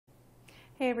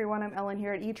Hey everyone, I'm Ellen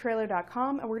here at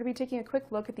etrailer.com, and we're going to be taking a quick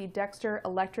look at the Dexter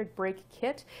Electric Brake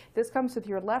Kit. This comes with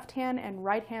your left hand and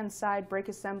right hand side brake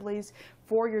assemblies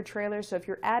for your trailer, so if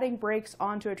you're adding brakes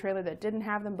onto a trailer that didn't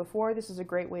have them before, this is a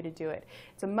great way to do it.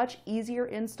 It's a much easier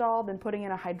install than putting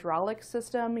in a hydraulic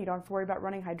system. You don't have to worry about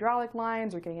running hydraulic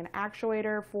lines or getting an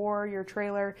actuator for your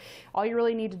trailer. All you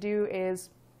really need to do is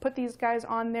put these guys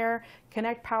on there,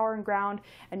 connect power and ground,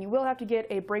 and you will have to get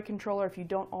a brake controller if you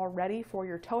don't already for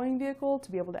your towing vehicle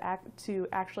to be able to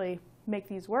actually make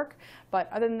these work.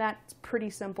 But other than that, it's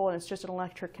pretty simple, and it's just an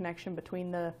electric connection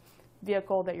between the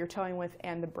vehicle that you're towing with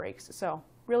and the brakes. So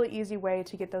really easy way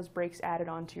to get those brakes added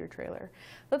onto your trailer.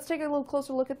 Let's take a little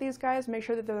closer look at these guys, make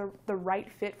sure that they're the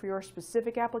right fit for your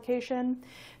specific application.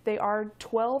 They are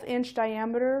 12-inch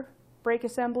diameter brake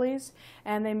assemblies,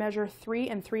 and they measure 3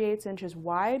 3/8 inches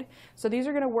wide. So these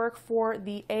are going to work for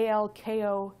the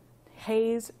ALKO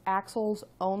Hayes axles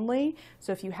only.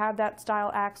 So if you have that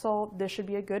style axle, this should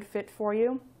be a good fit for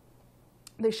you.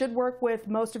 They should work with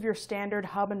most of your standard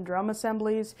hub and drum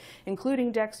assemblies,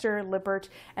 including Dexter, Lippert,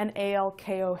 and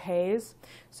ALKO Hayes.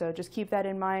 So just keep that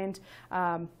in mind.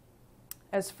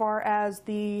 As far as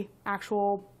the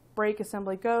actual brake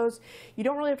assembly goes, you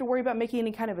don't really have to worry about making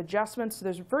any kind of adjustments, so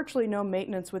there's virtually no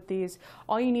maintenance with these.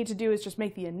 All you need to do is just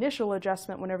make the initial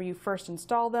adjustment whenever you first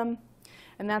install them,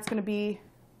 and that's going to be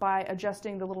by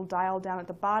adjusting the little dial down at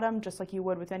the bottom, just like you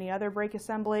would with any other brake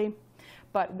assembly.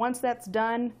 But once that's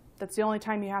done, that's the only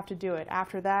time you have to do it.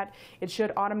 After that, it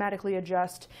should automatically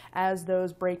adjust as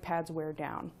those brake pads wear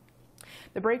down.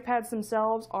 The brake pads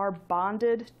themselves are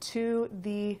bonded to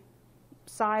the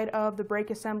side of the brake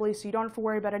assembly, so you don't have to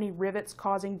worry about any rivets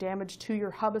causing damage to your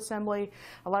hub assembly.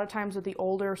 A lot of times with the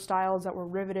older styles that were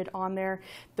riveted on there,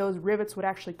 those rivets would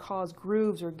actually cause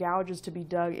grooves or gouges to be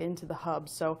dug into the hub.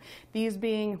 So these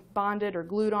being bonded or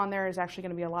glued on there is actually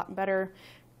going to be a lot better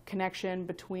connection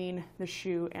between the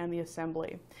shoe and the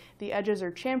assembly. The edges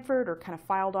are chamfered or kind of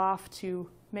filed off to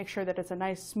make sure that it's a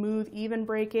nice, smooth, even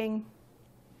braking.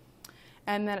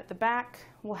 And then at the back,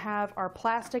 we'll have our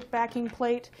plastic backing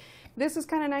plate. This is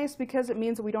kind of nice because it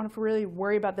means that we don't have to really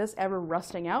worry about this ever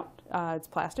rusting out. It's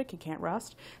plastic, it can't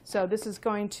rust. So this is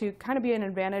going to kind of be an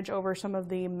advantage over some of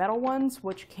the metal ones,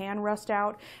 which can rust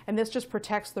out. And this just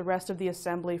protects the rest of the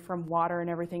assembly from water and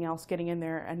everything else getting in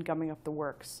there and gumming up the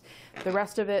works. The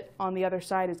rest of it on the other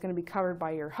side is going to be covered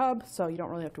by your hub, so you don't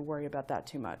really have to worry about that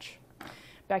too much.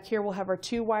 Back here we'll have our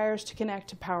 2 wires to connect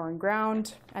to power and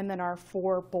ground, and then our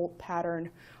 4-bolt pattern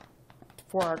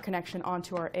for our connection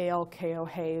onto our ALKO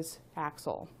Hayes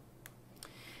axle.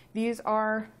 These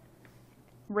are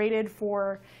rated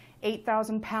for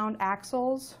 8,000-pound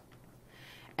axles,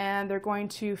 and they're going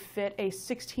to fit a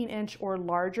 16-inch or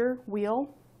larger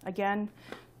wheel. Again,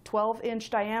 12-inch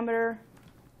diameter,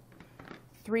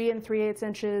 3 3/8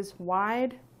 inches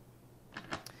wide.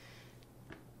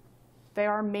 They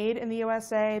are made in the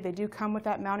USA. They do come with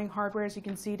that mounting hardware, as you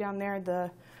can see down there, the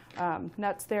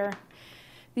nuts there.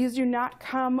 These do not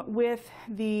come with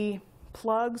the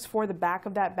plugs for the back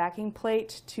of that backing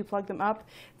plate to plug them up.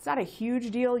 It's not a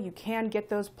huge deal. You can get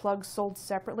those plugs sold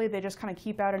separately. They just kind of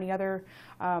keep out any other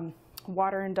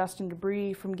water and dust and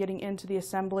debris from getting into the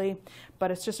assembly,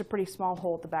 but it's just a pretty small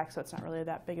hole at the back, so it's not really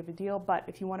that big of a deal. But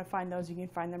if you want to find those, you can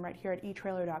find them right here at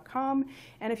etrailer.com,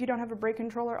 and if you don't have a brake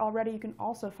controller already, you can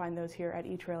also find those here at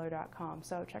etrailer.com,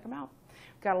 so check them out.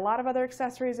 We've got a lot of other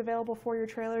accessories available for your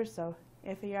trailers, so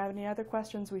if you have any other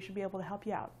questions, we should be able to help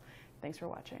you out. Thanks for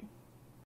watching.